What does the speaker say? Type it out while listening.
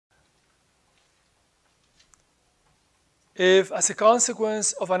if, as a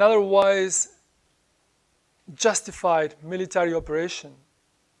consequence of an otherwise justified military operation,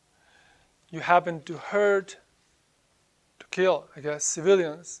 you happen to hurt, to kill, I guess,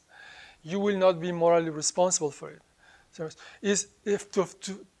 civilians, you will not be morally responsible for it. So if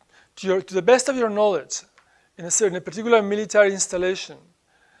to the best of your knowledge, in a particular military installation,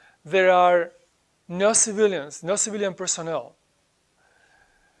 there are no civilians, no civilian personnel,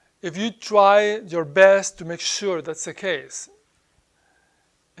 if you try your best to make sure that's the case,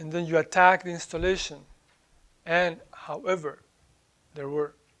 and then you attack the installation, and however,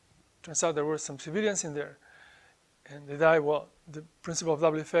 turns out there were some civilians in there, and they die, well, the principle of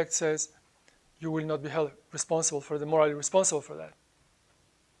double effect says you will not be held responsible for morally responsible for that.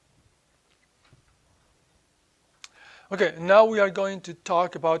 Okay, now we are going to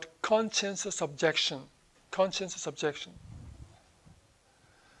talk about conscientious objection. Conscientious objection.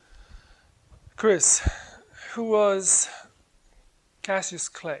 Chris, who was Cassius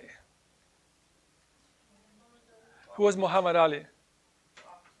Clay? Who was Muhammad Ali?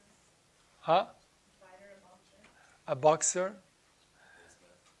 Huh? A boxer?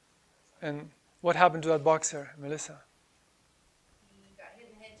 And what happened to that boxer, Melissa? He got hit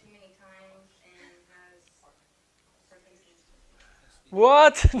in the head too many times and has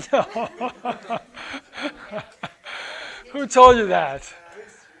What? No. Who told you that?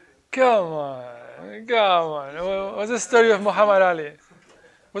 Come on, come on. What's the story of Muhammad Ali?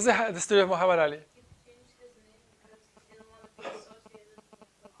 What's the story of Muhammad Ali? He changed his name because he didn't want to be associated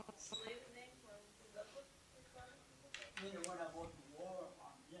with the slave name. Is that what you're trying to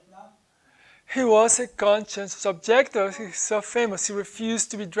He was a conscientious objector. He's so famous. He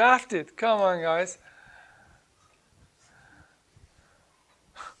refused to be drafted. Come on, guys.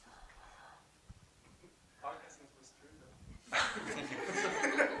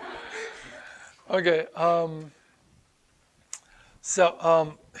 Okay.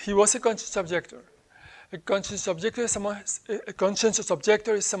 He was a conscientious objector. A conscientious objector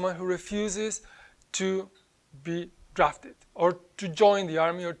is someone who refuses to be drafted or to join the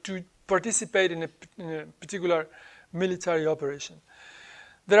army or to participate in a particular military operation.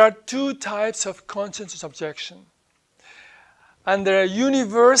 There are two types of conscientious objection. Under a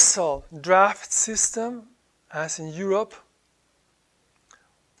universal draft system, as in Europe,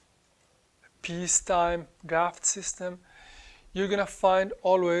 a peacetime draft system, you're going to find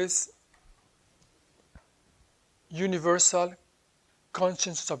always universal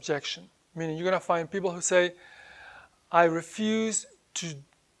conscientious objection. Meaning you're going to find people who say, I refuse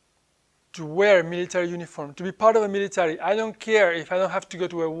to wear military uniform, to be part of a military. I don't care if I don't have to go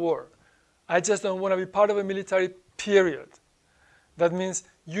to a war. I just don't want to be part of a military, period. That means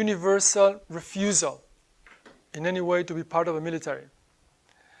universal refusal in any way to be part of a military.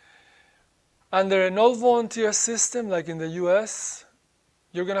 Under an all-volunteer system, like in the US,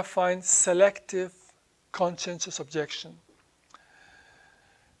 you're going to find selective conscientious objection.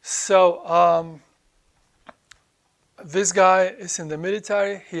 So this guy is in the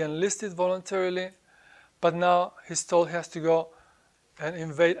military, he enlisted voluntarily, but now he's told he has to go and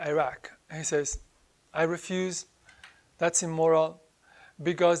invade Iraq. And he says, I refuse, that's immoral,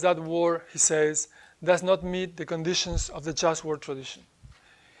 because that war, he says, does not meet the conditions of the just war tradition.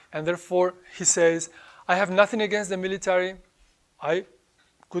 And therefore, he says, I have nothing against the military. I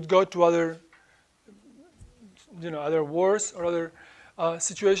could go to other wars or other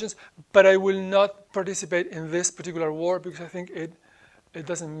situations, but I will not participate in this particular war because I think it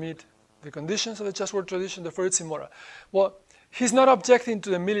doesn't meet the conditions of the just war tradition, therefore it's immoral. Well, he's not objecting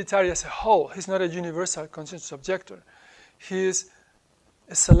to the military as a whole. He's not a universal conscientious objector. He is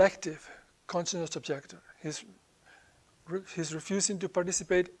a selective conscientious objector. He's refusing to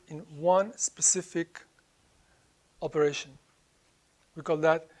participate in one specific operation. We call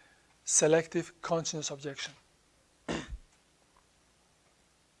that selective conscientious objection.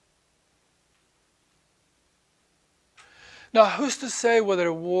 Now, who's to say whether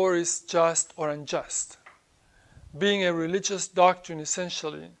a war is just or unjust? Being a religious doctrine,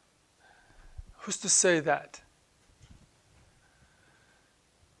 essentially, who's to say that?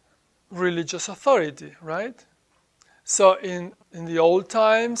 Religious authority, right? So in the old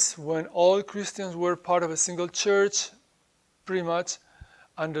times, when all Christians were part of a single church, pretty much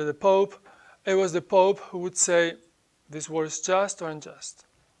under the Pope, it was the Pope who would say, this war is just or unjust.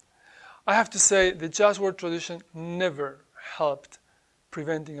 I have to say, the just war tradition never helped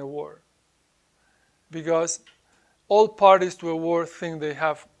preventing a war, because all parties to a war think they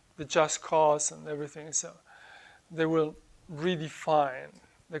have the just cause and everything, so they will redefine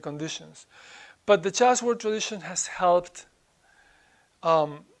the conditions. But the just war tradition has helped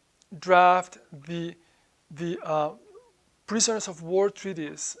draft the prisoners of war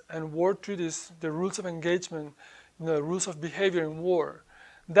treaties and war treaties, the rules of engagement, the rules of behavior in war,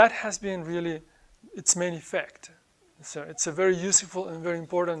 that has been really its main effect. So it's a very useful and very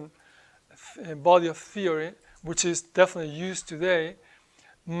important body of theory, which is definitely used today,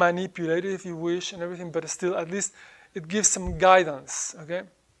 manipulated if you wish and everything, but still at least it gives some guidance, okay?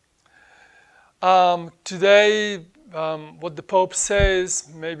 Today, what the Pope says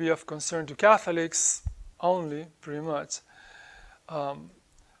may be of concern to Catholics only, pretty much.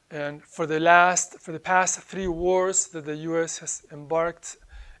 And for the past 3 wars that the U.S. has embarked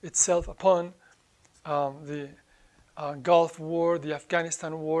itself upon, the Gulf War, the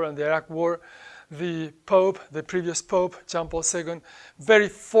Afghanistan War, and the Iraq War, the Pope, the previous Pope, John Paul II, very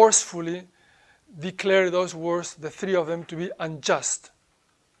forcefully declared those wars, the 3 of them, to be unjust,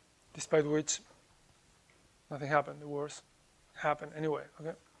 despite which nothing happened. The wars happened anyway.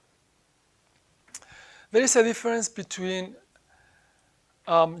 Okay. There is a difference between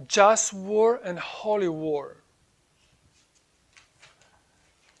just war and holy war.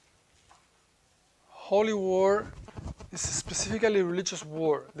 Holy war is specifically religious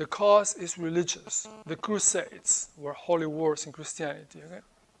war. The cause is religious. The Crusades were holy wars in Christianity, okay?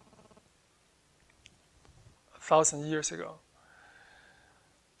 1,000 years ago.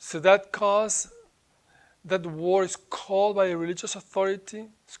 So that cause, that war is called by a religious authority,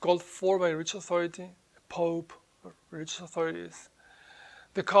 it's called for by a religious authority, a pope, or religious authorities.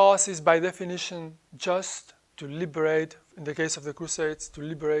 The cause is by definition just, to liberate, in the case of the Crusades, to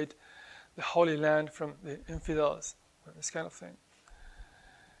liberate the Holy Land from the infidels, this kind of thing.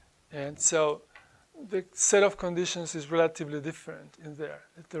 And so the set of conditions is relatively different in there.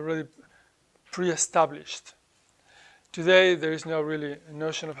 It's already pre-established. Today, there is no really a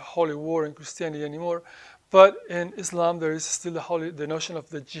notion of a holy war in Christianity anymore, but in Islam, there is still the notion of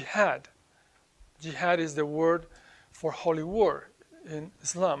the jihad. Jihad is the word for holy war in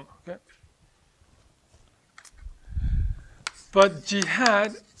Islam. Okay? But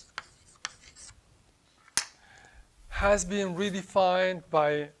jihad has been redefined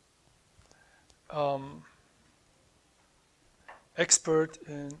by experts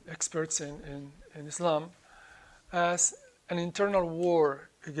in Islam as an internal war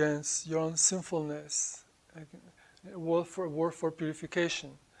against your own sinfulness, a war for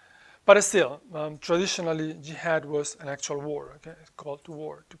purification. But still, traditionally, jihad was an actual war, okay? It's called to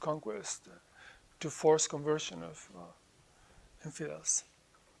war, to conquest, to force conversion of infidels.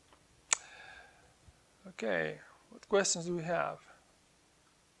 Okay, what questions do we have?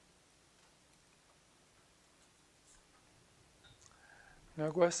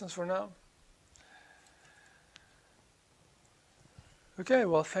 No questions for now? Okay,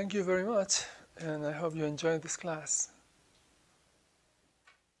 well, thank you very much, and I hope you enjoyed this class.